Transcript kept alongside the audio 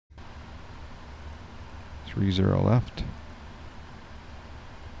30 left.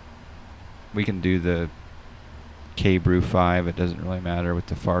 We can do the K-Brew 5. It doesn't really matter with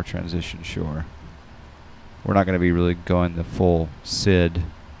the far transition, sure. We're not going to be really going the full SID.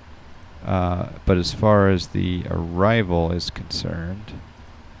 But as far as the arrival is concerned,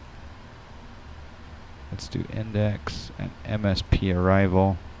 let's do index and MSP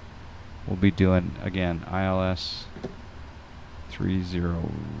arrival. We'll be doing, again, ILS 30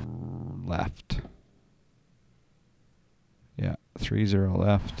 left. Yeah, 30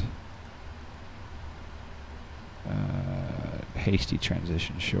 left. Hasty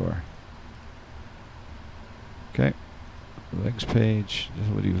transition, sure. Okay. Legs page.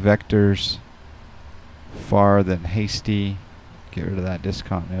 We'll do vectors. Far then hasty. Get rid of that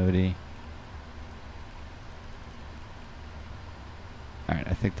discontinuity. Alright,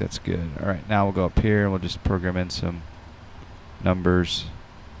 I think that's good. Alright, now we'll go up here and we'll just program in some numbers.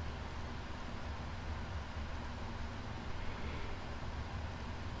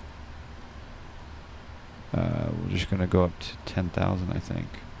 We're just going to go up to 10,000, I think.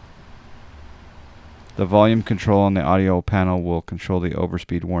 The volume control on the audio panel will control the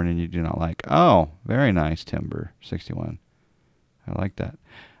overspeed warning you do not like. Oh, very nice, Timber 61. I like that.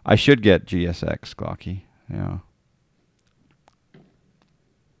 I should get GSX, Glocky. Yeah.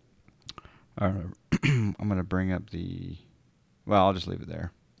 I'm going to bring up the... Well, I'll just leave it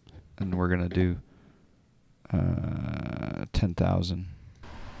there. And we're going to do 10,000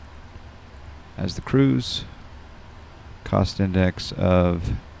 as the cruise. Cost index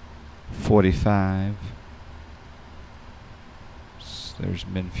of 45. So there's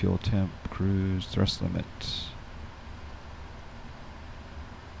min fuel temp, cruise, thrust limit.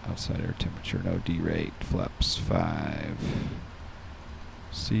 Outside air temperature, no D rate, flaps 5.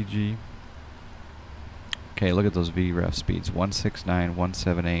 CG. Okay, look at those VREF speeds. 169,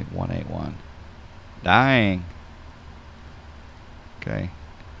 178, 181. Dying. Okay.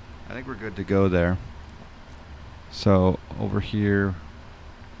 I think we're good to go there. So over here,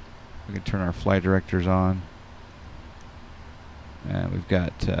 we can turn our flight directors on. And we've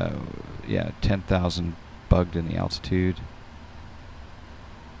got, yeah, 10,000 bugged in the altitude.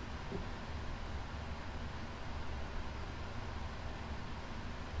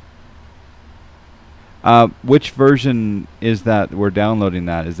 Which version is that we're downloading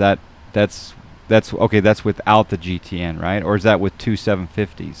that? Is that's okay, that's without the GTN, right? Or is that with two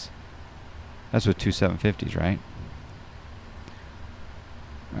 750s? That's with two 750s, right?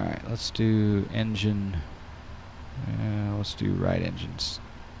 Alright, let's do engine. Let's do right engines.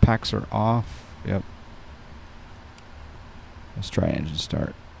 Packs are off. Yep. Let's try engine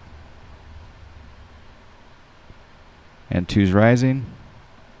start. And 2's rising.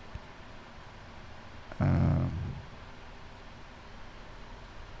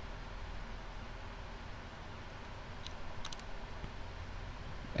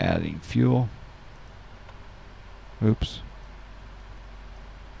 Adding fuel. Oops.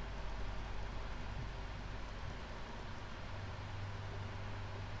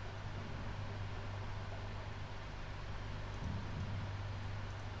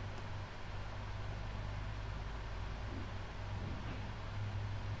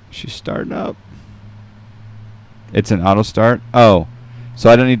 She's starting up. It's an auto start. Oh, so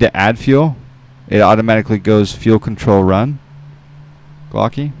I don't need to add fuel. It automatically goes fuel control run.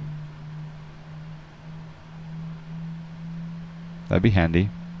 Glocky. That'd be handy.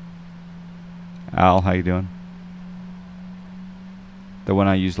 Al, how you doing? The one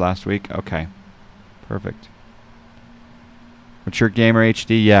I used last week. Okay, perfect. Mature Gamer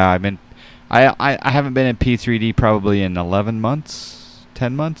HD. Yeah, I've been. I haven't been in P3D probably in 11 months,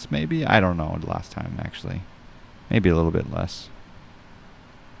 10 months maybe. I don't know the last time actually. Maybe a little bit less.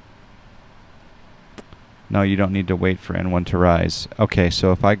 No, you don't need to wait for N1 to rise. Okay,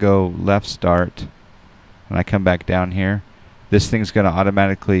 so if I go left start and I come back down here, this thing's going to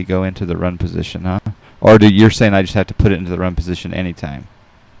automatically go into the run position, huh? Or you're saying I just have to put it into the run position anytime?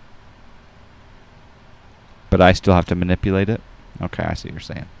 But I still have to manipulate it? Okay, I see what you're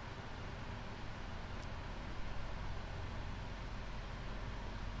saying.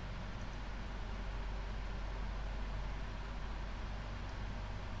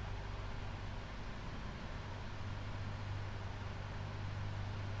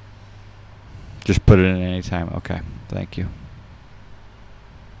 Just put it in any time. Okay, thank you.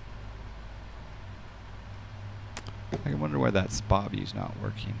 I wonder why that spot view's not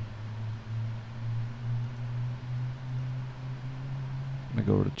working. Let me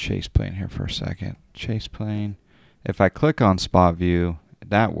go over to chase plane here for a second. Chase plane. If I click on spot view,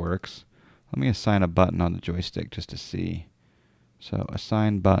 that works. Let me assign a button on the joystick just to see. So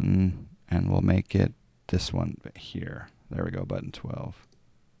assign button, and we'll make it this one here. There we go, button 12.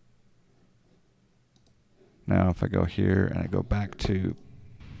 Now if I go here and I go back to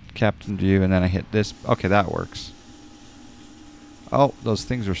Captain View and then I hit this, okay, that works. Oh, those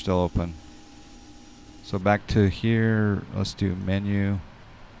things are still open. So back to here, let's do menu,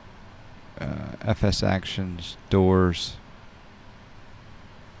 FS actions, doors.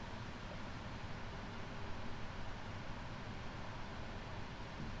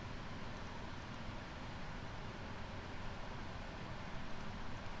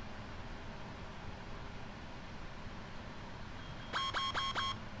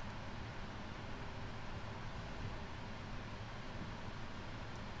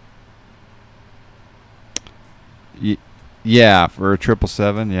 Yeah, for a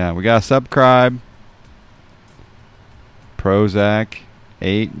 777. Yeah, we got a subscribe. Prozac,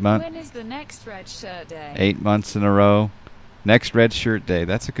 8 months. When is the next red shirt day? 8 months in a row. Next red shirt day.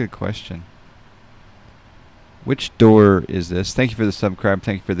 That's a good question. Which door is this? Thank you for the subscribe.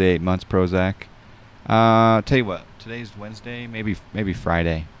 Thank you for the 8 months, Prozac. Tell you what. Today's Wednesday. Maybe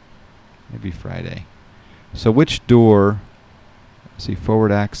Friday. Maybe Friday. So which door? Let's see,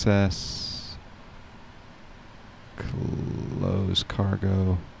 forward access. Close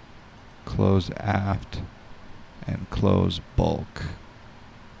cargo, close aft, and close bulk.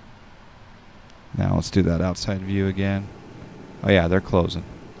 Now let's do that outside view again. Oh yeah, they're closing.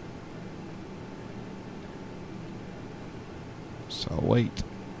 So wait.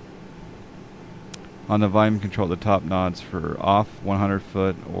 On the volume control, the top nods for off 100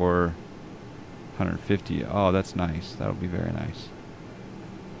 foot or 150. Oh, that's nice. That'll be very nice.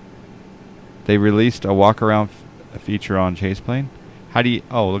 They released a walk around a feature on Chase Plane. How do you...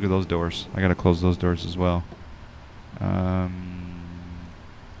 Oh, look at those doors. I gotta close those doors as well.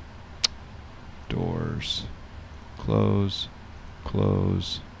 Doors. Close.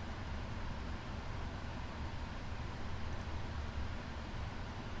 Close.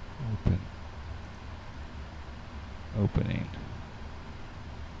 Open. Opening.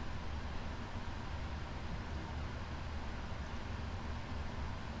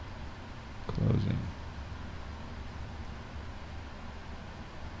 Closing.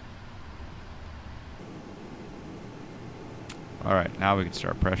 Alright, now we can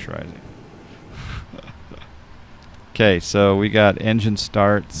start pressurizing. Okay, so we got engine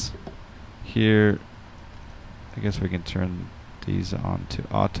starts here. I guess we can turn these on to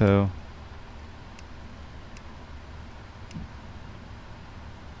auto.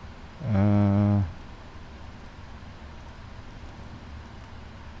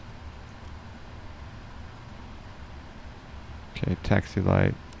 Okay, taxi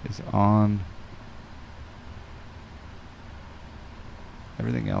light is on.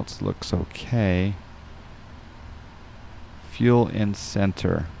 Everything else looks okay. Fuel in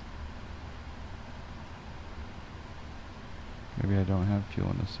center. Maybe I don't have fuel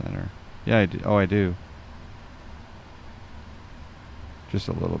in the center. Yeah, I do. Oh, I do. Just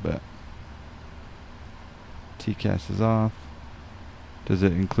a little bit. TCAS is off. Does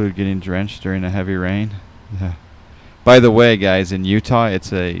it include getting drenched during a heavy rain? Yeah. By the way, guys, in Utah,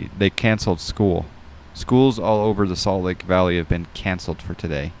 they canceled school. Schools all over the Salt Lake Valley have been canceled for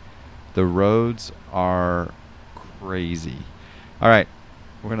today. The roads are crazy. Alright,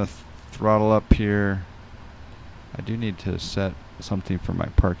 we're going to throttle up here. I do need to set something for my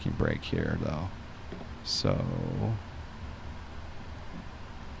parking brake here, though. So,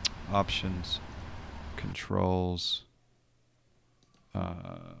 options, controls,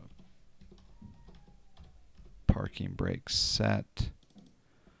 parking brake set.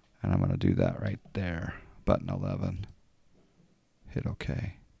 And I'm going to do that right there. Button 11. Hit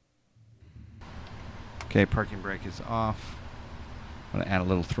OK. Okay, parking brake is off. I'm going to add a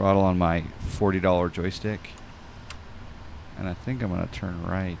little throttle on my $40 joystick. And I think I'm going to turn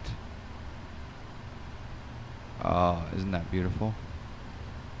right. Oh, isn't that beautiful?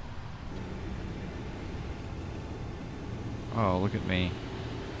 Oh, look at me.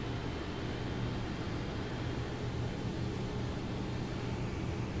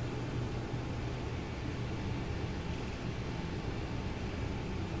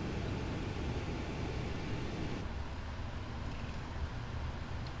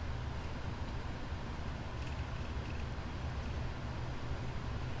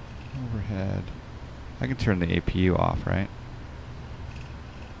 Overhead. I can turn the APU off, right?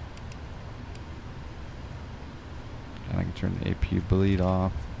 And I can turn the APU bleed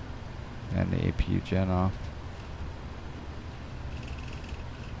off and the APU gen off.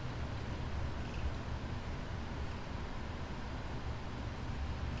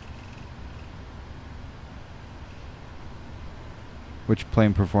 Which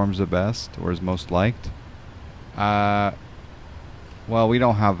plane performs the best or is most liked? Well, we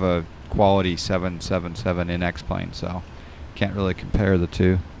don't have a quality 777 in X-plane, so can't really compare the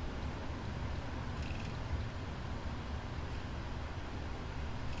two.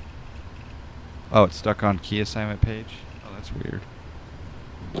 Oh, it's stuck on key assignment page? Oh, that's weird.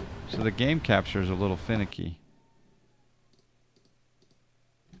 So the game capture is a little finicky.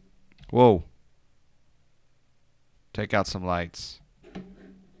 Whoa. Take out some lights.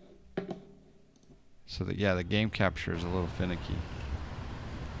 So that, yeah, the game capture is a little finicky.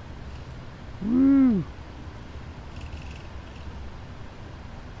 Woo!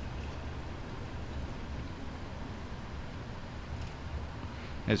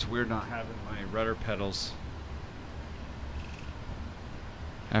 It's weird not having my rudder pedals.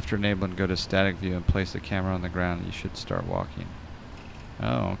 After enabling, go to static view and place the camera on the ground. You should start walking.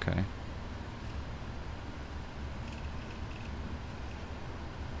 Oh, okay.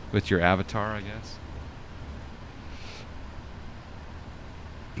 With your avatar, I guess.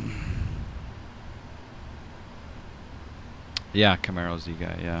 Yeah, Camaro Z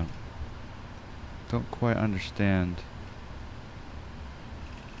guy, yeah. Don't quite understand.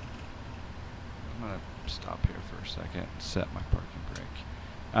 I'm gonna stop here for a second and set my parking brake.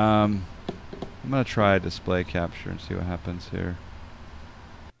 I'm gonna try display capture and see what happens here.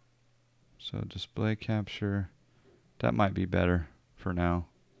 So display capture, that might be better for now.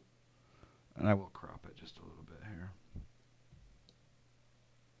 And I will crop it just a little bit here.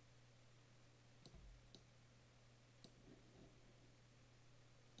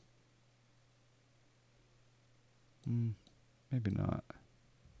 Maybe not.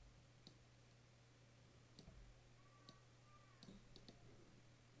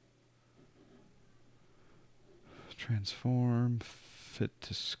 Transform, fit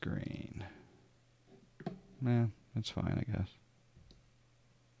to screen. Nah, that's fine, I guess.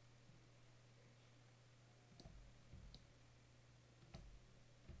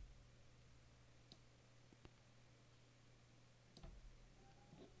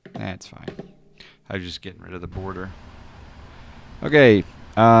 That's fine. I was just getting rid of the border. Okay.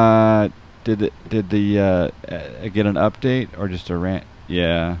 Did the get an update or just a rant?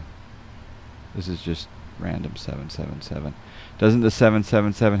 Yeah. This is just random 777. Doesn't the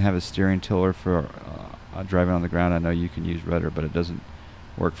 777 have a steering tiller for driving on the ground? I know you can use rudder, but it doesn't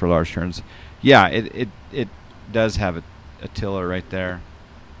work for large turns. Yeah, it does have a tiller right there.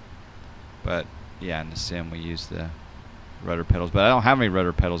 But yeah, in the sim we use the rudder pedals, but I don't have any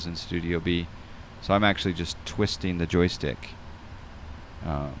rudder pedals in Studio B, so I'm actually just twisting the joystick.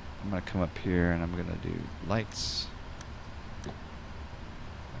 I'm gonna come up here and I'm gonna do lights. I'm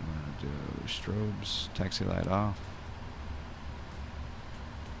gonna do strobes, taxi light off.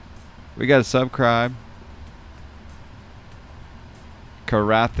 We got a subscribe.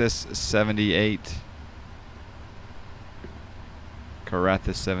 Karathis 78.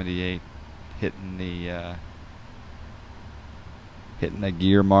 Karathis 78 hitting the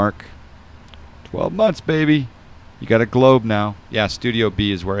gear mark. 12 months, baby. You got a globe now. Yeah, Studio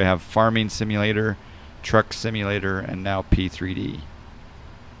B is where I have Farming Simulator, Truck Simulator, and now P3D.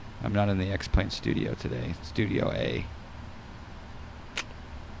 I'm not in the X-Plane Studio today. Studio A.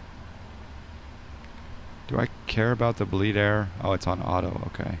 Do I care about the bleed air? Oh, it's on auto.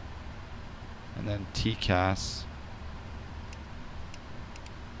 Okay. And then TCAS.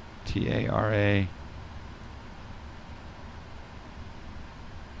 TARA.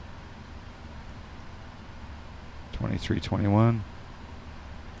 $23.21.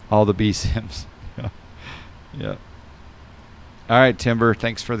 All the B sims. Yep. All right, Timber.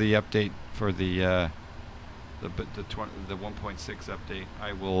 Thanks for the update for the 1.6 update.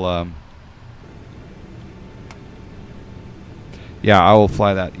 I will. Yeah, I will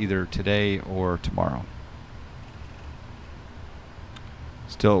fly that either today or tomorrow.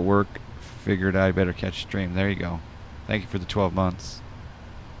 Still at work. Figured I better catch stream. There you go. Thank you for the 12 months.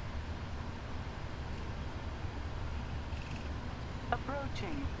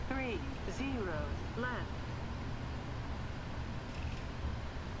 Approaching 30 left.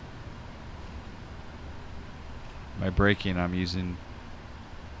 My braking, I'm using.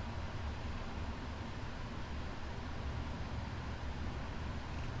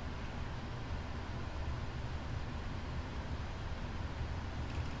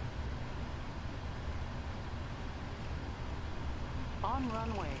 On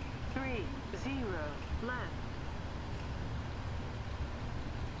runway 30 left.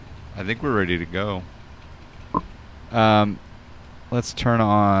 I think we're ready to go. Let's turn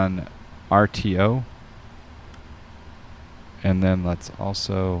on RTO. And then let's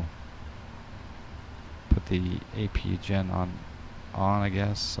also put the AP gen on I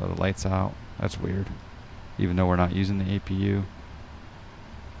guess, so the light's out. That's weird. even though we're not using the APU.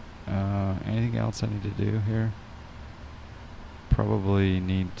 Anything else I need to do here? Probably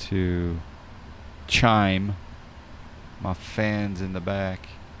need to chime my fans in the back.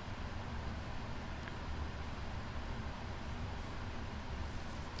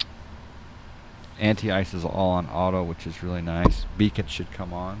 Anti-ice is all on auto, which is really nice. Beacon should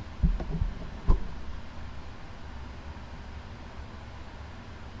come on.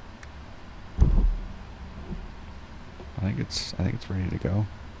 I think it's ready to go.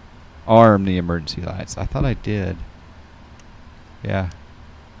 Arm the emergency lights. I thought I did. Yeah.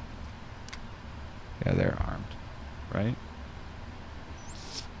 Yeah, they're armed, right?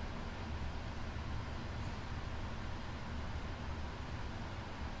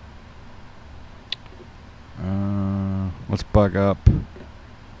 Let's bug up.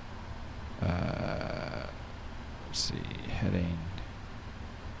 Let's see, heading.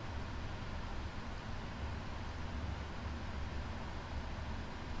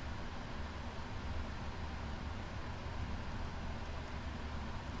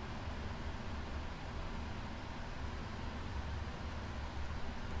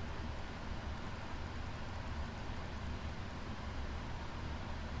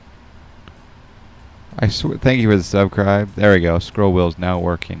 Thank you for the subscribe. There we go. Scroll wheel's now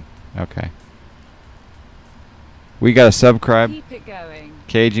working. Okay. We got a subscribe. Keep it going.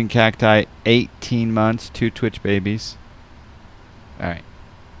 Cajun Cacti, 18 months, 2 Twitch babies. Alright.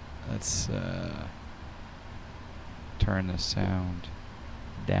 Let's turn the sound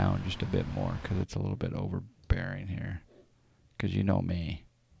down just a bit more because it's a little bit overbearing here. Because you know me.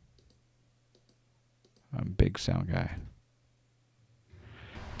 I'm a big sound guy.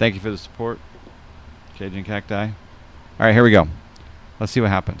 Thank you for the support. Cajun Cacti. Alright, here we go. Let's see what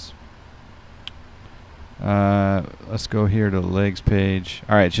happens. Let's go here to the legs page.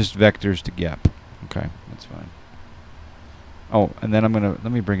 Alright, it's just vectors to gap. Okay, that's fine. Oh, and then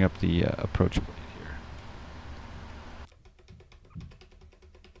let me bring up the approach blade here.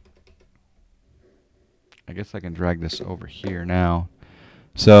 I guess I can drag this over here now.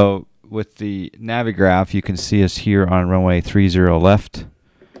 So, with the Navigraph, you can see us here on runway 30 left.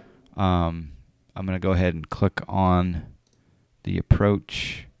 I'm going to go ahead and click on the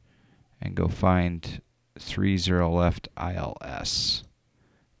approach and go find 30 left ILS.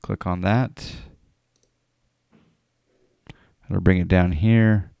 Click on that. It'll bring it down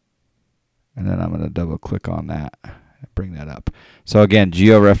here. And then I'm going to double click on that and bring that up. So again,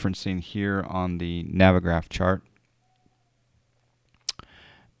 georeferencing here on the Navigraph chart.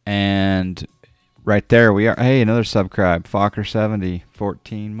 And right there we are. Hey, another subscribe. Fokker70.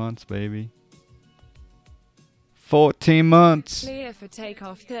 14 months, baby. 14 months. Clear for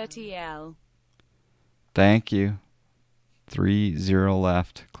takeoff 30L. Thank you. 30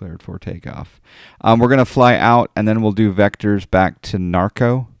 left. Cleared for takeoff. We're going to fly out and then we'll do vectors back to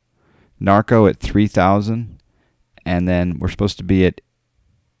Narco. Narco at 3,000. And then we're supposed to be at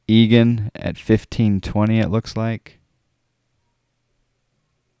Egan at 1520, it looks like.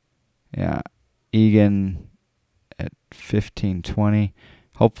 Yeah. Egan at 1520.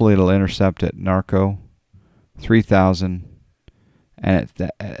 Hopefully it'll intercept at Narco. 3,000, and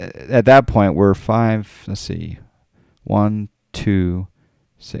at that point we're 5. Let's see, 1, 2,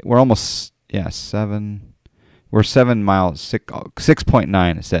 6. We're almost 7. We're 7 miles,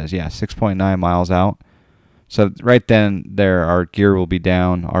 6.9. It says 6.9 miles out. So right then there, our gear will be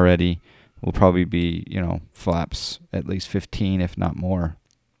down already. We'll probably be flaps at least 15, if not more,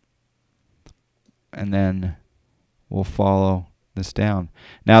 and then we'll follow this down.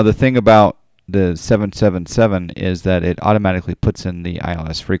 Now the thing about the 777 is that it automatically puts in the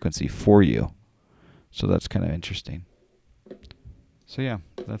ILS frequency for you. So that's kind of interesting. So yeah,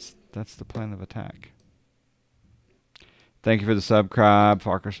 that's the plan of attack. Thank you for the subscribe,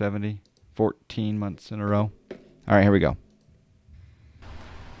 Fokker70. 14 months in a row. Alright, here we go.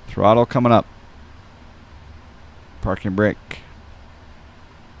 Throttle coming up. Parking brake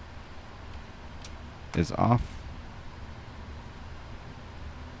is off.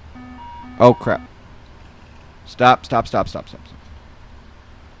 Oh crap. Stop.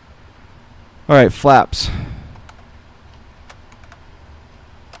 Alright, flaps.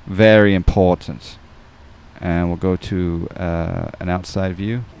 Very important. And we'll go to an outside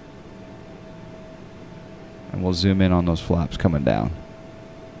view. And we'll zoom in on those flaps coming down.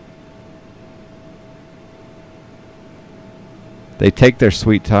 They take their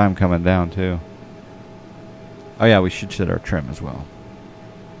sweet time coming down too. Oh yeah, we should set our trim as well.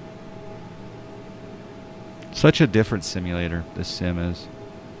 Such a different simulator, this sim is.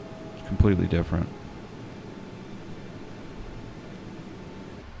 It's completely different.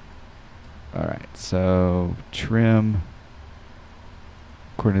 Alright, so trim,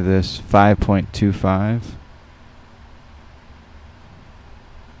 according to this, 5.25.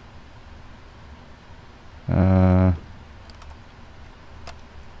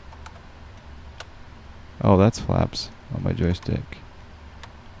 Oh, that's flaps on my joystick.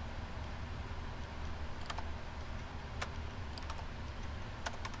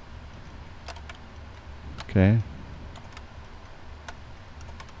 Okay.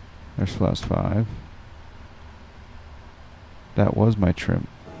 There's flaps 5. That was my trim.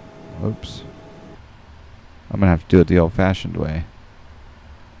 Oops. I'm gonna have to do it the old-fashioned way.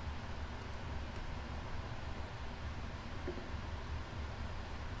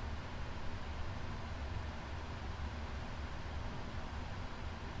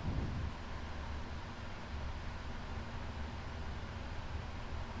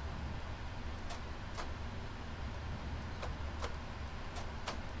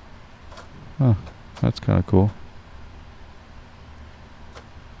 Huh, that's kind of cool.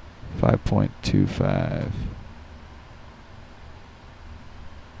 5.25.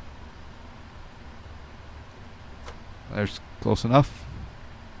 There's close enough.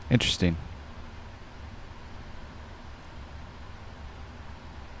 Interesting.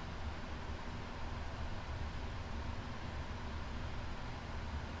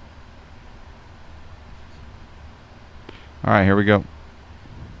 All right, here we go.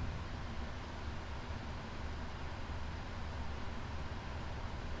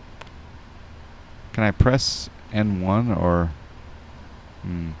 Can I press N1 or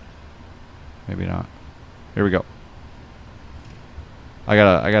maybe not. Here we go. I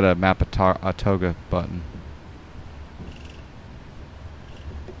gotta map a toga button.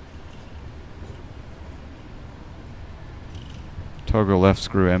 Toga left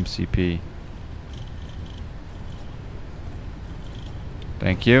screw MCP.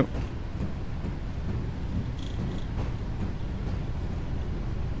 Thank you.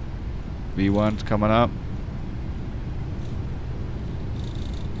 V1's coming up.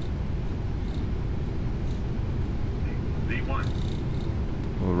 V1.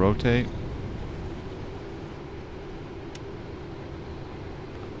 We'll rotate.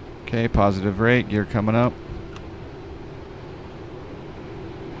 Okay, positive rate, gear coming up.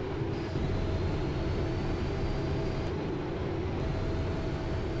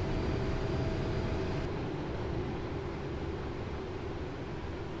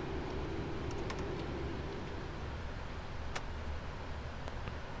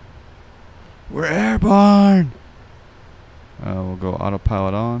 We're airborne! We'll go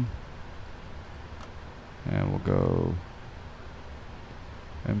autopilot on. And we'll go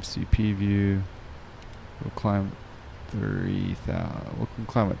MCP view. We'll climb 3,000. We'll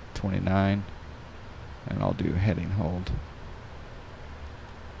climb at 29. And I'll do heading hold.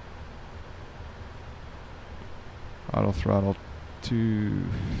 Auto throttle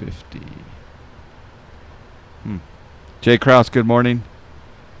 250. Jay Kraus, good morning.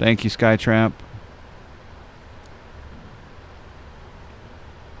 Thank you, Skytramp.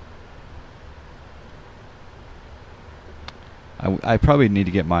 I probably need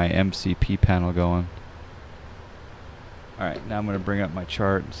to get my MCP panel going. Alright, now I'm going to bring up my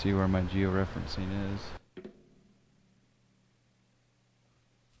chart and see where my georeferencing is.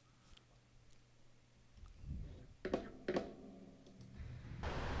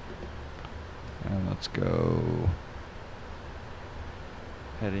 And let's go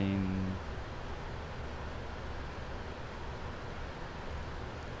heading.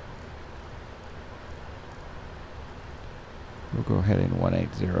 We'll go heading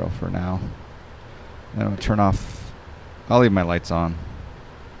 180 for now. And I'm gonna turn off. I'll leave my lights on.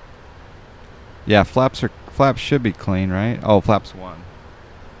 Yeah, flaps should be clean, right? Oh, flaps 1.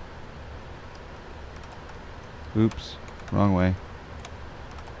 Oops, wrong way.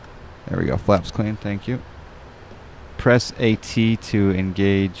 There we go. Flaps clean. Thank you. Press AT to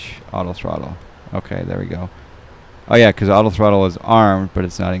engage auto throttle. Okay, there we go. Oh yeah, because auto throttle is armed, but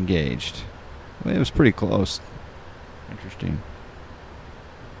it's not engaged. Well, it was pretty close. Interesting.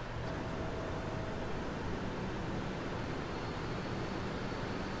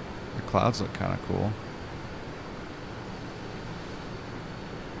 The clouds look kind of cool.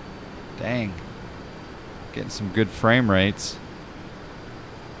 Dang. Getting some good frame rates.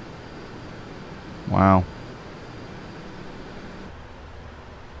 Wow.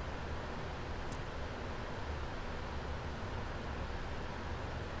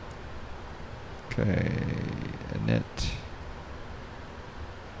 Okay, init,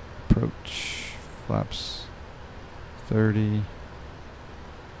 approach, flaps 30,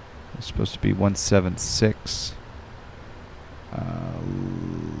 it's supposed to be 176,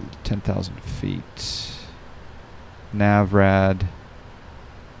 10,000 feet. Navrad.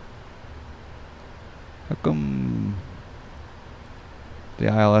 How come the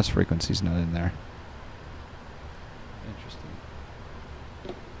ILS frequency's not in there? Interesting.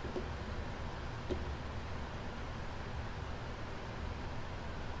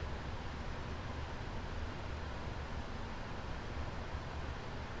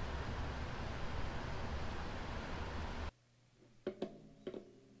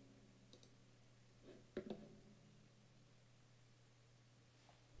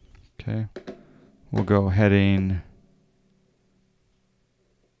 Okay. We'll go heading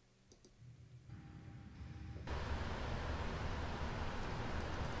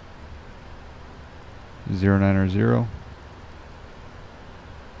 090.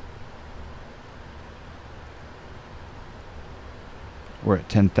 We're at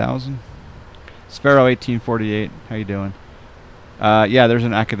 10,000. Sphero 1848. How you doing? Yeah, there's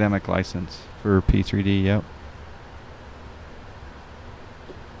an academic license for P3D. Yep.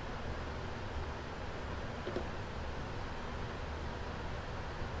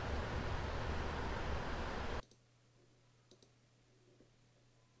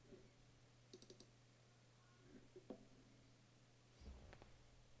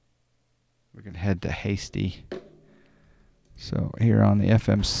 We can head to Hasty. So here on the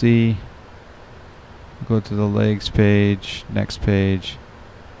FMC, go to the legs page, next page,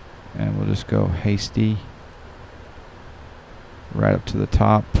 and we'll just go Hasty right up to the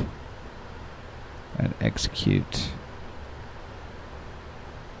top and execute.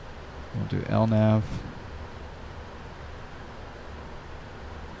 We'll do LNAV.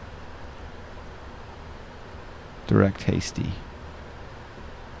 Direct Hasty.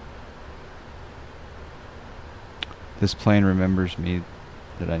 This plane remembers me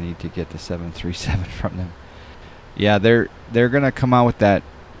that I need to get the 737 from them. Yeah, they're gonna come out with that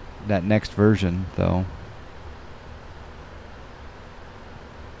next version though.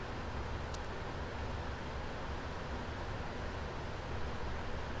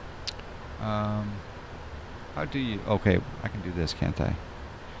 How do you? Okay, I can do this, can't I?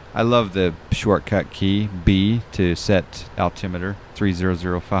 I love the shortcut key B to set altimeter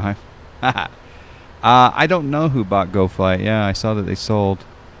 3005. I don't know who bought GoFlight. Yeah, I saw that they sold.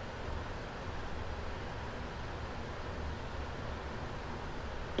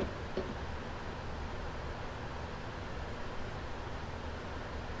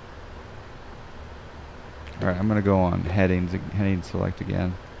 Alright, I'm going to go on heading select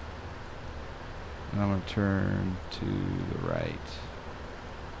again. And I'm going to turn to the right.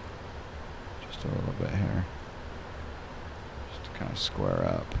 Just a little bit here. Just to kind of square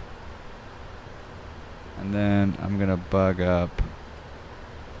up. And then I'm going to bug up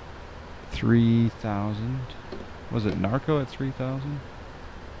 3,000. Was it Narco at 3,000?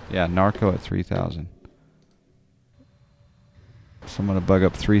 Yeah, Narco at 3,000. So I'm going to bug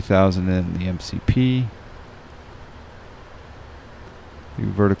up 3,000 in the MCP. Do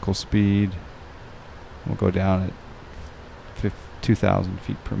vertical speed. We'll go down at 2,000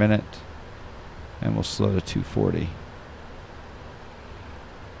 feet per minute. And we'll slow to 240.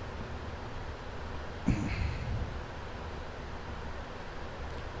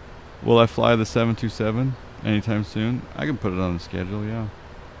 Will I fly the 727 anytime soon? I can put it on the schedule, yeah.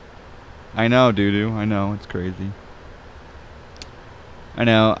 I know, doo-doo. I know, it's crazy. I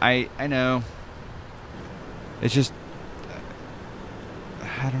know, I know. It's just,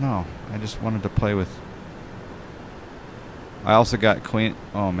 I don't know. I just wanted to play with. I also got Queen.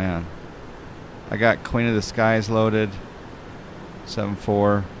 Oh man, I got Queen of the Skies loaded,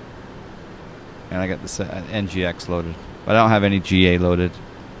 7.4, and I got the NGX loaded, but I don't have any GA loaded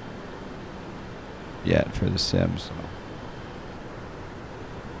yet for the Sims. So.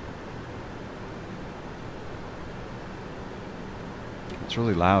 It's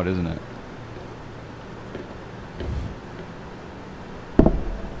really loud, isn't it?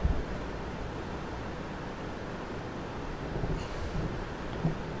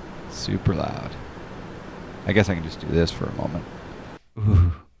 Super loud. I guess I can just do this for a moment.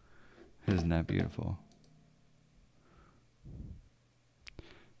 Ooh, isn't that beautiful?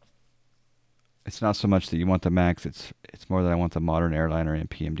 It's not so much that you want the Max, it's more that I want the modern airliner and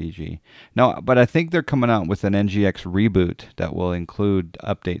PMDG. No, but I think they're coming out with an NGX reboot that will include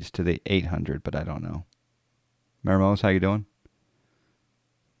updates to the 800, but I don't know. Mermos, how you doing?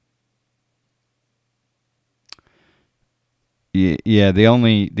 Yeah, the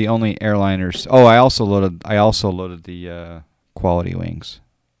only airliners. Oh, I also loaded the quality wings.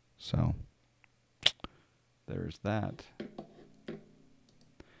 So there's that.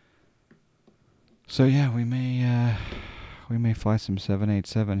 So yeah, we may We may fly some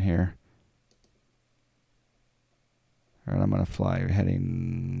 787 here. All right, I'm going to fly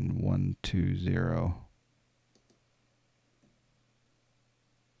heading 120.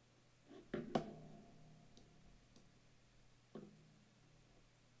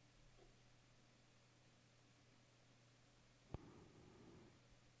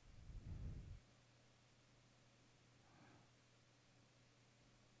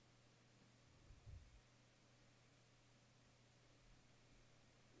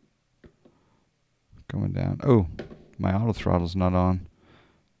 Going down. Oh, my auto throttle's not on.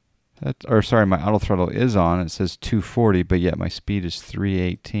 Sorry, my auto throttle is on. It says 240, but yet my speed is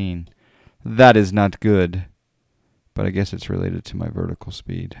 318. That is not good. But I guess it's related to my vertical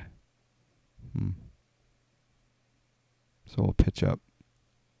speed. So we'll pitch up.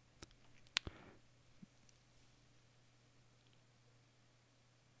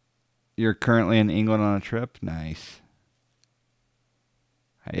 You're currently in England on a trip? Nice.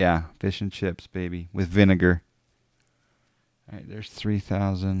 Yeah, fish and chips, baby, with vinegar. All right, there's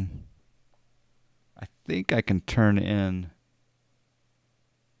 3,000. I think I can turn in.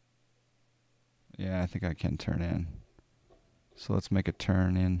 Yeah, I think I can turn in. So let's make a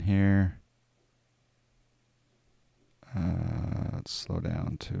turn in here. Let's slow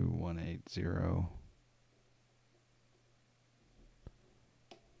down to 180.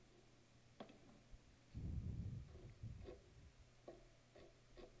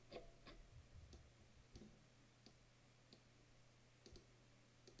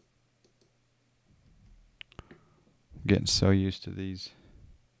 Getting so used to these.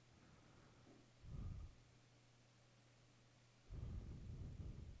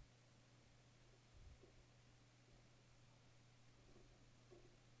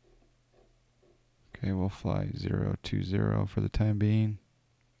 Okay, we'll fly 020 for the time being.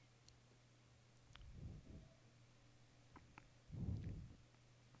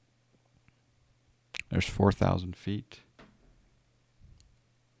 There's 4,000 feet.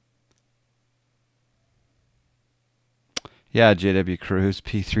 Yeah, JW Cruise,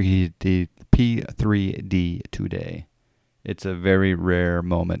 P3D today. It's a very rare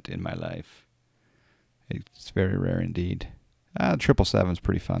moment in my life. It's very rare indeed. 777's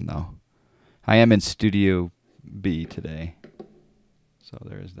pretty fun though. I am in Studio B today. So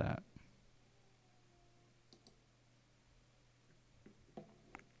there is that.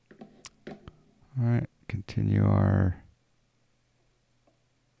 Alright, continue our...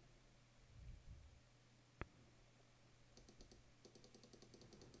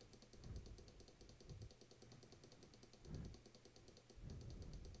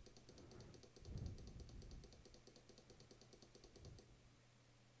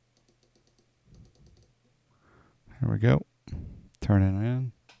 Here we go. Turning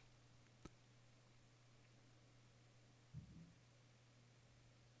in.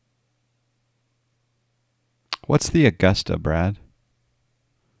 What's the Augusta, Brad?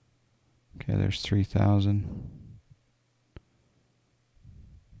 Okay, there's 3,000.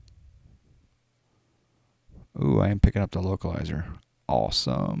 Ooh, I am picking up the localizer.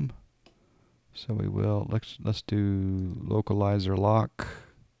 Awesome. So we will let's do localizer lock.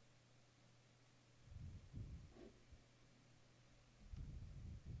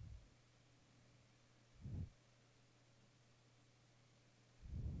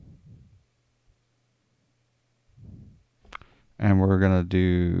 And we're going to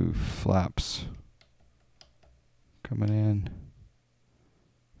do flaps coming in.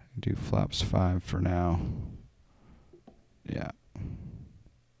 Do flaps 5 for now. Yeah.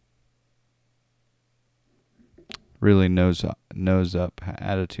 Really nose up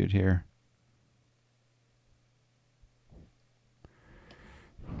attitude here.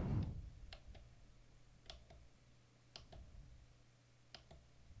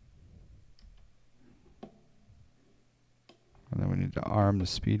 And then we need to arm the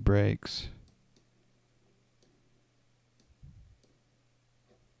speed brakes.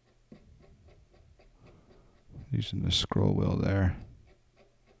 Using the scroll wheel there.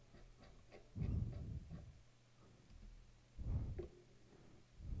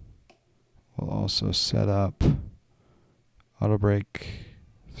 We'll also set up auto brake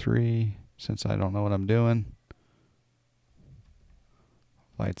 3 since I don't know what I'm doing.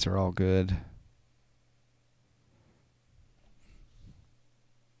 Lights are all good.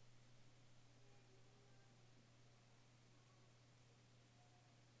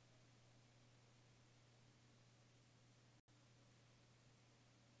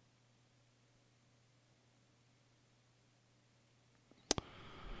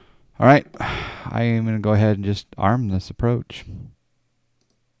 All right, I am going to go ahead and just arm this approach.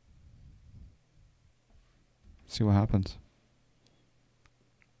 See what happens.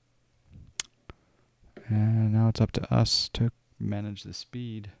 And now it's up to us to manage the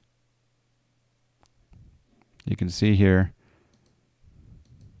speed. You can see here.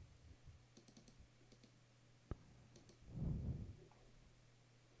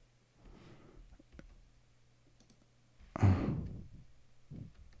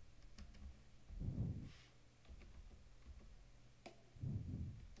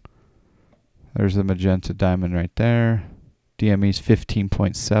 There's the magenta diamond right there. DME's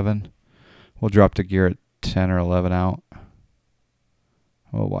 15.7. We'll drop the gear at 10 or 11 out.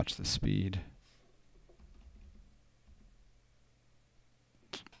 We'll watch the speed.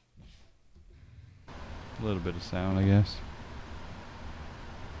 A little bit of sound, I guess.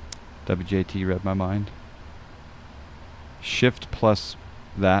 WJT read my mind. Shift plus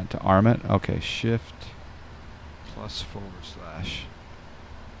that to arm it. Okay, shift plus /.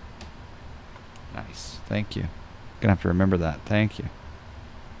 Nice. Thank you. Gonna have to remember that. Thank you.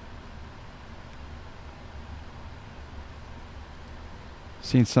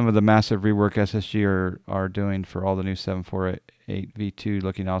 Seen some of the massive rework SSG are doing for all the new 748 V2.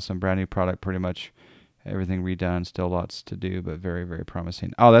 Looking awesome. Brand new product. Pretty much everything redone. Still lots to do, but very, very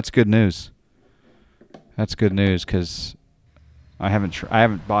promising. Oh, that's good news. That's good news because I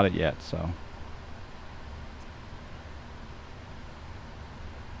haven't bought it yet, so.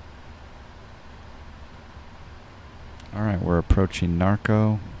 All right, we're approaching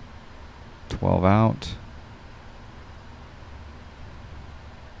Narco. 12 out.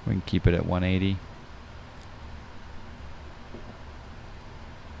 We can keep it at 180.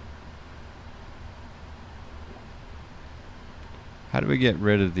 How do we get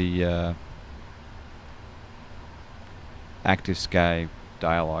rid of the active sky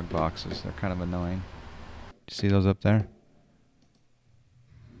dialog boxes? They're kind of annoying. You see those up there?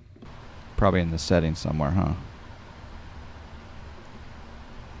 Probably in the settings somewhere, huh?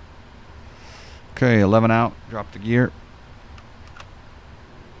 Okay, 11 out. Drop the gear.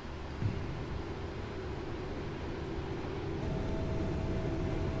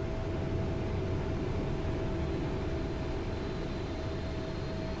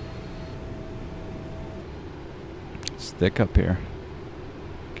 It's thick up here.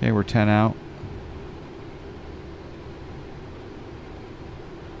 Okay, we're 10 out.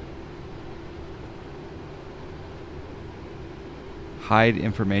 Hide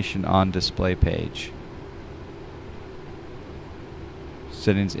information on display page.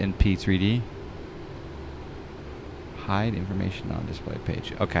 Settings in P3D. Hide information on display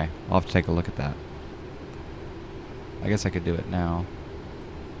page. Okay, I'll have to take a look at that. I guess I could do it now.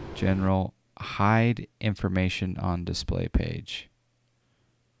 General, hide information on display page.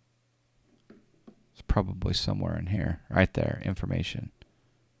 It's probably somewhere in here. Right there, information.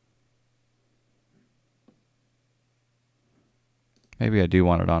 Maybe I do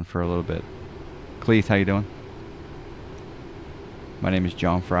want it on for a little bit. Cleeth, how you doing? My name is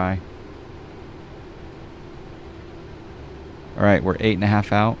John Fry. Alright, we're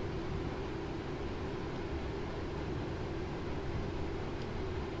 8.5 out.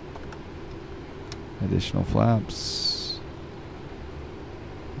 Additional flaps.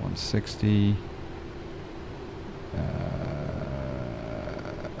 160.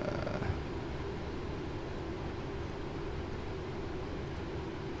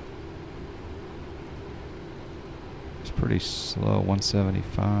 Pretty slow.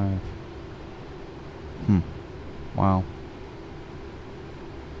 175. Wow.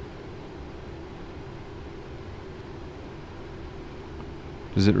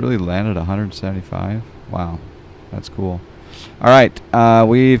 Does it really land at 175? Wow, that's cool. All right,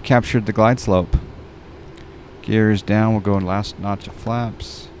 we've captured the glide slope. Gears down. We'll go in last notch of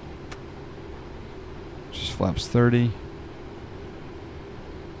flaps. Just flaps 30.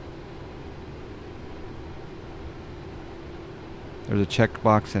 There's a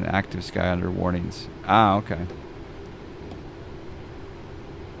checkbox in active sky under warnings. Ah, okay.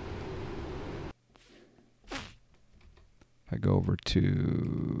 If I go over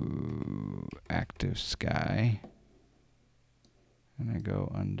to active sky and I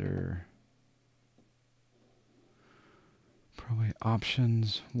go under probably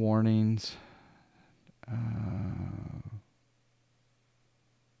options, warnings. I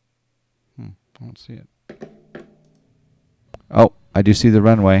don't see it. Oh, I do see the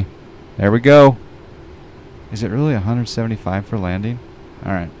runway. There we go. Is it really 175 for landing?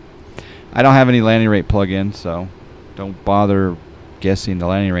 All right. I don't have any landing rate plug-in, so don't bother guessing the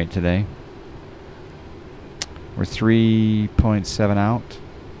landing rate today. We're 3.7 out.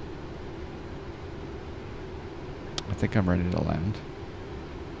 I think I'm ready to land.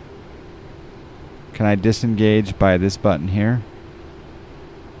 Can I disengage by this button here?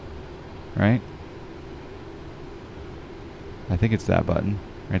 Right? I think it's that button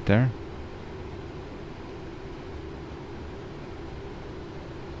right there.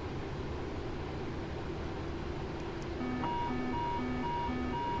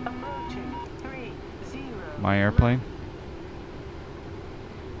 Approaching 30. My airplane.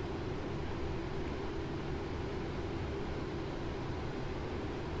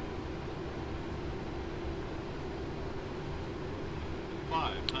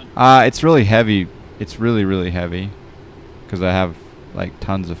 It's really heavy. It's really, really heavy. Because I have like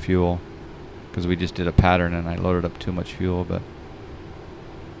tons of fuel. Because we just did a pattern and I loaded up too much fuel, but...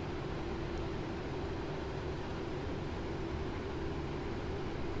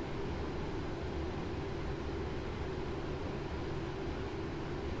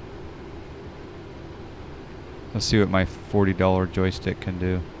 Let's see what my $40 joystick can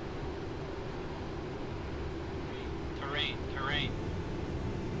do. Terrain, terrain.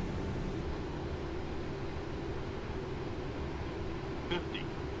 $50.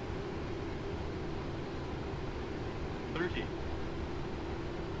 $30.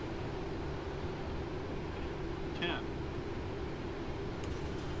 $10.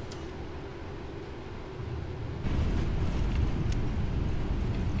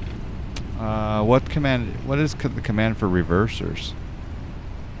 What command? What is the command for reversers?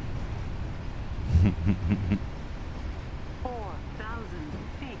 4,000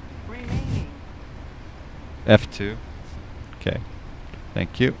 feet remaining. F2. Okay.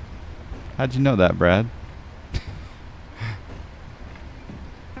 Thank you. How'd you know that, Brad?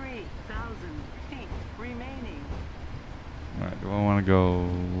 3,000 feet remaining. Alright, do I want to go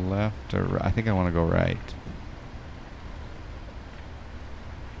left or right? I think I want to go right.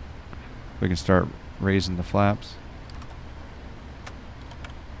 We can start raising the flaps.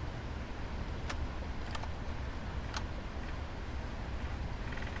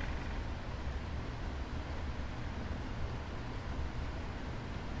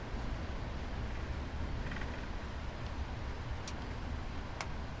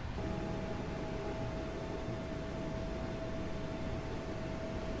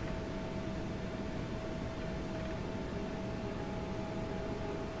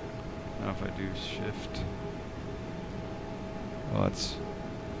 Now if I do shift, well, this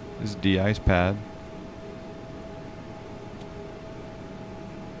is de-ice pad.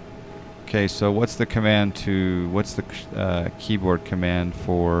 Okay, so what's the command to, what's the keyboard command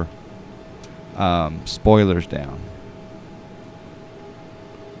for spoilers down?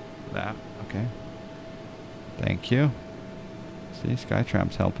 That, okay. Thank you. See,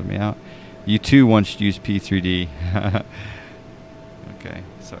 Skytramp's helping me out. You too once used P3D. Okay,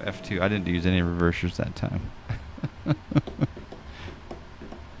 so F2. I didn't use any reversers that time.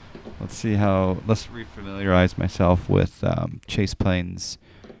 Let's see how. Let's refamiliarize myself with Chase Plane's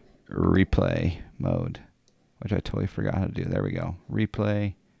replay mode, which I totally forgot how to do. There we go.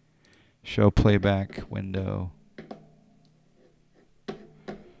 Replay, show playback window. All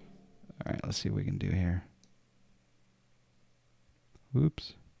right, let's see what we can do here.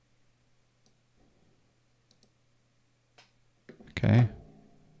 Oops. Okay.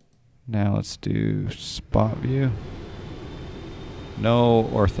 Now let's do spot view. No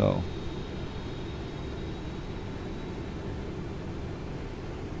ortho.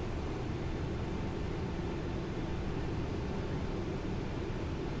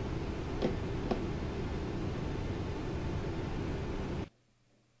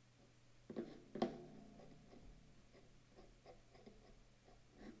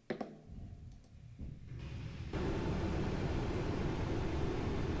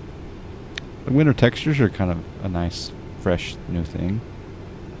 The winter textures are kind of a nice, fresh, new thing.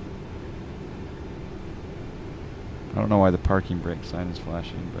 I don't know why the parking brake sign is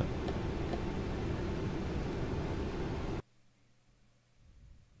flashing, but...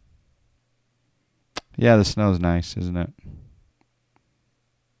 Yeah, the snow's nice, isn't it?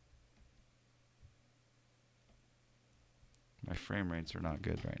 My frame rates are not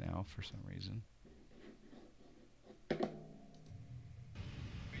good right now for some reason.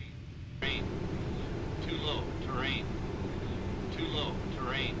 Terrain. Too low. Terrain. Too low.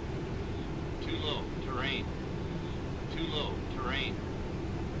 Terrain. Too low. Terrain. Too low. Terrain.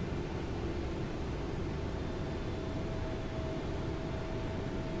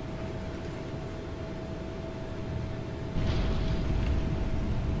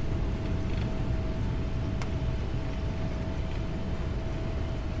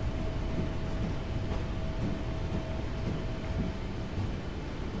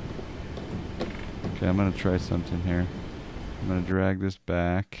 Okay, I'm going to try something here. I'm going to drag this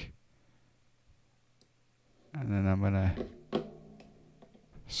back. And then I'm going to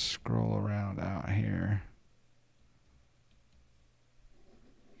scroll around out here.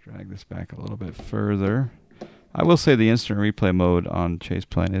 drag this back a little bit further. I will say the instant replay mode on chase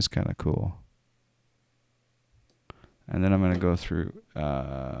plane is kind of cool. And then I'm going to go through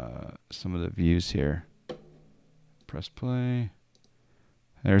some of the views here. Press play.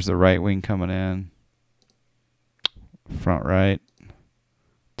 There's the right wing coming in. Front right.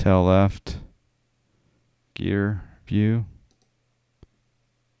 Tail left. Gear view.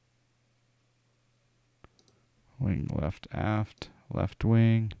 Wing left aft. Left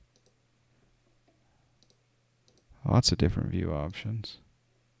wing. Lots of different view options.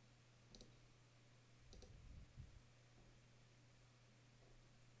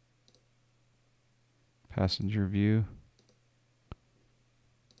 Passenger view.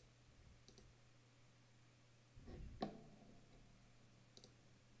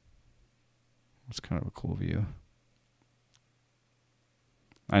 It's kind of a cool view.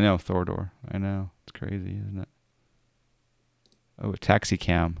 I know, Thor door. I know. It's crazy, isn't it? Oh, a taxi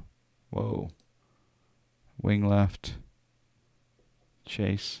cam. Whoa. Wing left.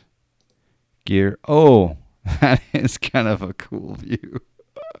 Chase. Gear. Oh, that is kind of a cool view.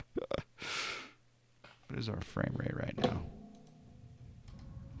 What is our frame rate right now?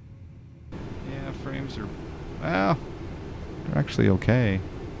 Yeah, frames are, well, they're actually okay.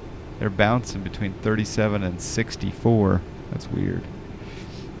 They're bouncing between 37 and 64. That's weird.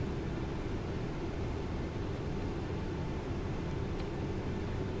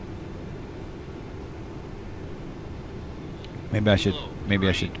 Maybe I should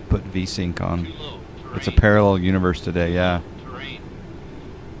put VSync on. It's a parallel universe today, yeah. Terrain.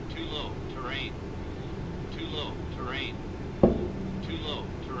 Too low. Terrain. Too low. Terrain. Too low.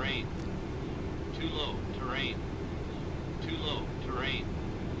 Terrain. Too low. Terrain. Too low. Terrain.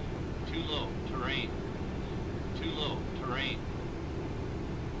 Too low. Terrain. Too low. Terrain.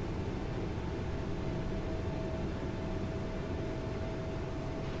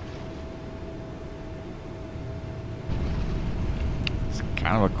 It's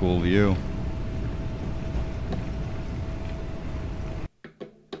kind of a cool view.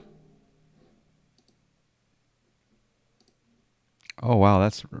 Oh wow,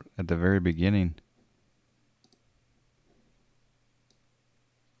 that's at the very beginning.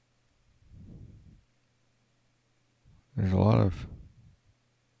 There's a lot of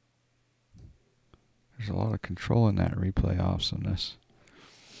control in that replay awesomeness.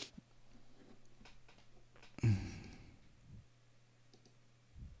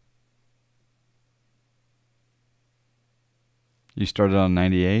 You started on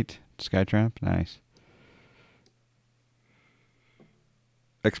 98 Skytramp? Nice.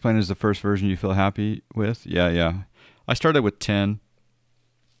 X-Plane is the first version you feel happy with? Yeah. I started with 10.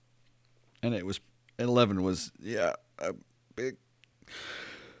 And 11 was, yeah, a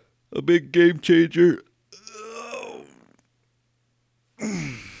big game changer. Oh.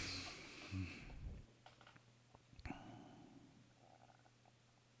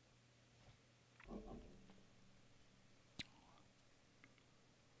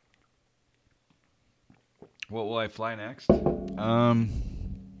 What will I fly next? I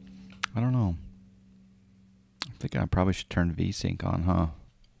don't know. I think I probably should turn VSync on, huh?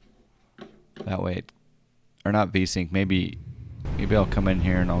 That way, or not VSync. Maybe I'll come in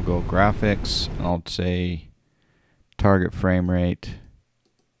here and I'll go graphics and I'll say target frame rate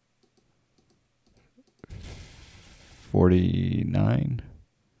 49.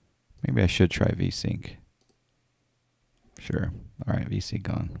 Maybe I should try VSync. Sure. All right, VSync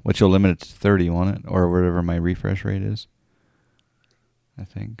on. Which will limit it to 30, won't it? Or whatever my refresh rate is. I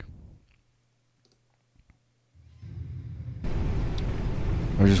think.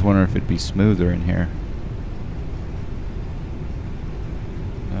 I was just wondering if it'd be smoother in here.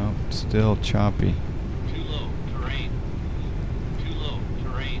 No, still choppy. Too low. Terrain. Too low.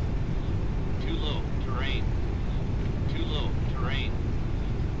 Terrain. Too low. Terrain. Too low. Terrain.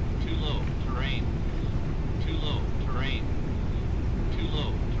 Too low. Terrain. Too low. Terrain. Too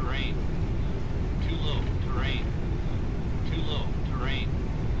low. Terrain. Too low. Terrain. Too low. Terrain.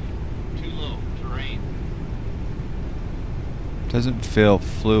 Too low. Terrain. Doesn't feel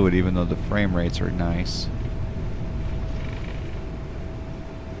fluid even though the frame rates are nice.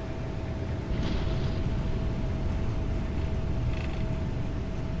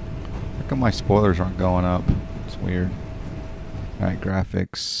 How come my spoilers aren't going up? It's weird. Alright,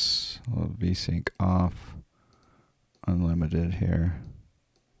 graphics. A little VSync off. Unlimited here.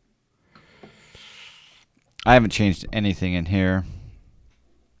 I haven't changed anything in here.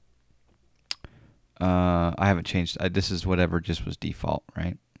 I haven't changed. This is whatever just was default,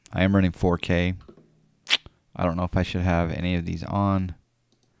 right? I am running 4K. I don't know if I should have any of these on.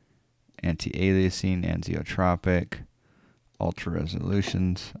 Anti-aliasing, anisotropic, ultra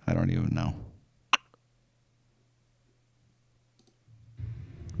resolutions. I don't even know.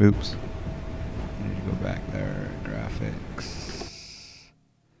 Oops. I need to go back there. Graphics.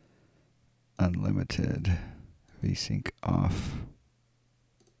 Unlimited. VSync off.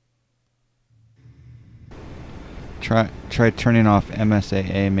 Try turning off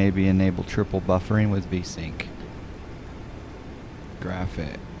MSAA. Maybe enable triple buffering with VSync.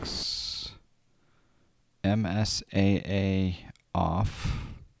 Graphics. MSAA off.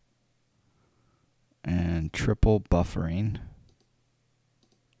 And triple buffering.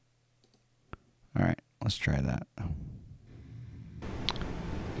 Alright, let's try that.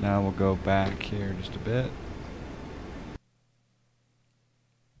 Now we'll go back here just a bit.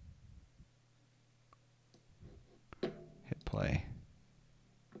 Hit play.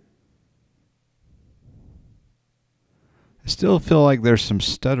 I still feel like there's some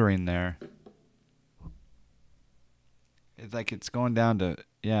stuttering there. It's like it's going down to,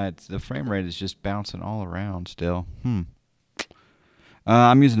 yeah, it's the frame rate is just bouncing all around still.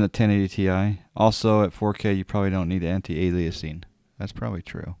 I'm using a 1080 Ti. Also, at 4K, you probably don't need anti-aliasing. That's probably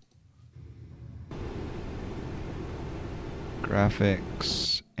true.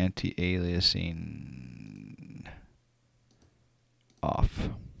 Graphics, anti-aliasing off.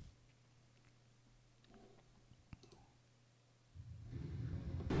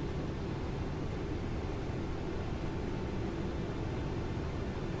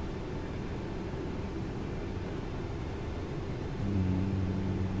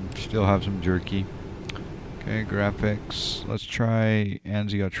 Still have some jerky. Okay, graphics. Let's try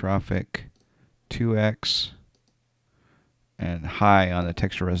anisotrophic 2x and high on the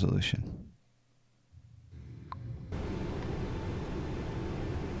texture resolution.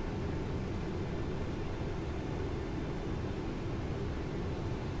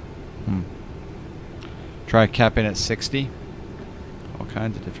 Try capping at 60. All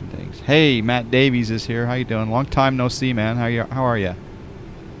kinds of different things. Hey, Matt Davies is here. How you doing? Long time no see, man. How are you?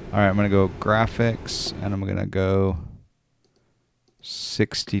 All right, I'm going to go graphics, and I'm going to go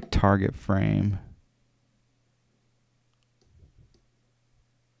 60 target frame.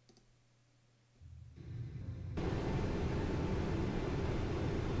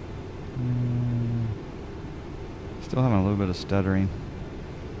 Still having a little bit of stuttering.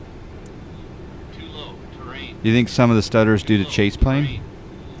 Too low. Terrain. You think some of the stutter is due to Too low. chase plane? Terrain.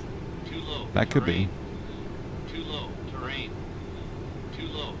 Too low. That could be. Too low. Terrain. Too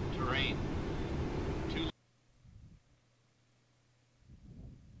low. Terrain. Too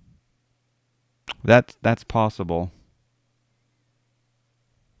That's possible.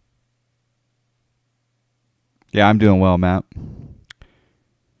 Yeah, I'm doing well, Matt.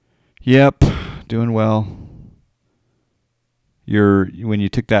 Yep, doing well. When you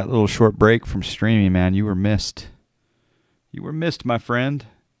took that little short break from streaming, man, you were missed. You were missed, my friend.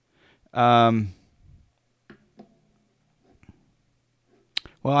 Well,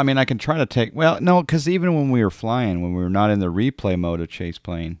 I mean, I can try to take... Well, no, because even when we were flying, when we were not in the replay mode of chase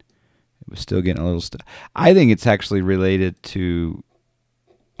plane, it was still getting a little... I think it's actually related to...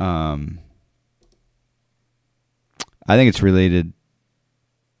 I think it's related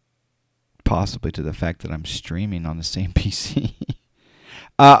possibly to the fact that I'm streaming on the same PC.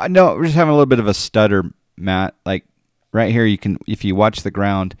 No, we're just having a little bit of a stutter, Matt. Like, right here, you can, if you watch the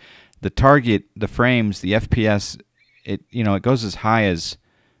ground, the target, the frames, the FPS, it goes as high as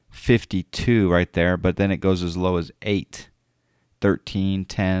 52 right there, but then it goes as low as 8, 13,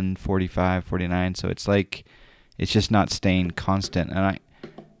 10, 45, 49. So it's like, it's just not staying constant. And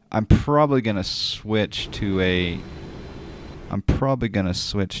I'm probably going to switch to a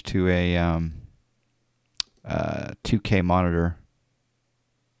 2K monitor.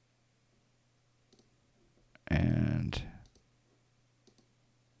 And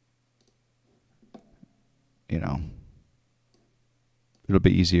it'll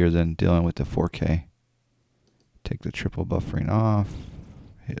be easier than dealing with the 4K. Take the triple buffering off,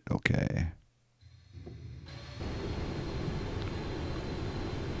 hit OK.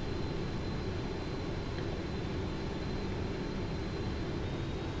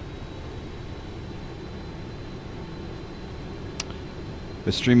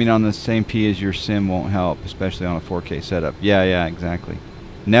 But streaming on the same P as your sim won't help, especially on a 4K setup. Yeah, exactly.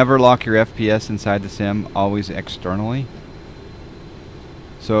 Never lock your FPS inside the sim, always externally.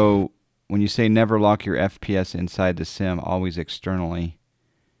 So when you say never lock your FPS inside the sim, always externally,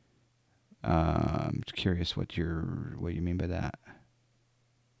 I'm just curious what you mean by that.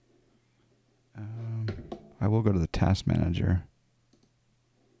 I will go to the task manager.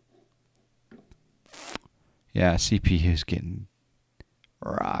 Yeah, CPU is getting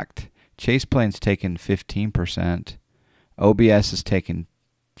rocked. Chase plane's taking 15%. OBS is taking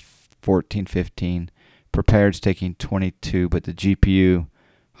 14, 15. Prepared's taking 22, but the GPU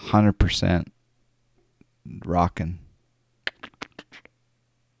 100% rocking.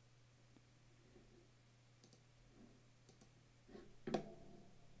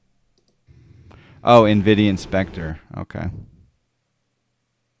 Oh, NVIDIA Inspector. Okay.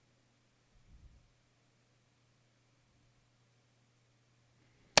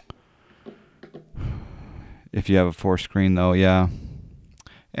 If you have a 4-screen though, yeah.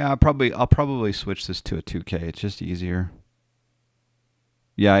 Yeah, I'll probably switch this to a 2K. It's just easier.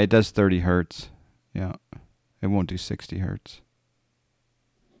 Yeah, it does 30 hertz. Yeah. It won't do 60 hertz.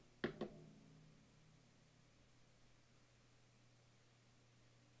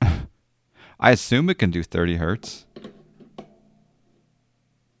 I assume it can do 30 hertz.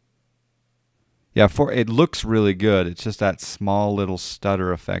 Yeah, it looks really good. It's just that small little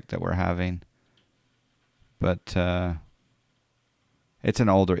stutter effect that we're having. But it's a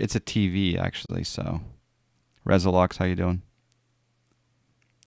TV actually, so. Resolux, how you doing?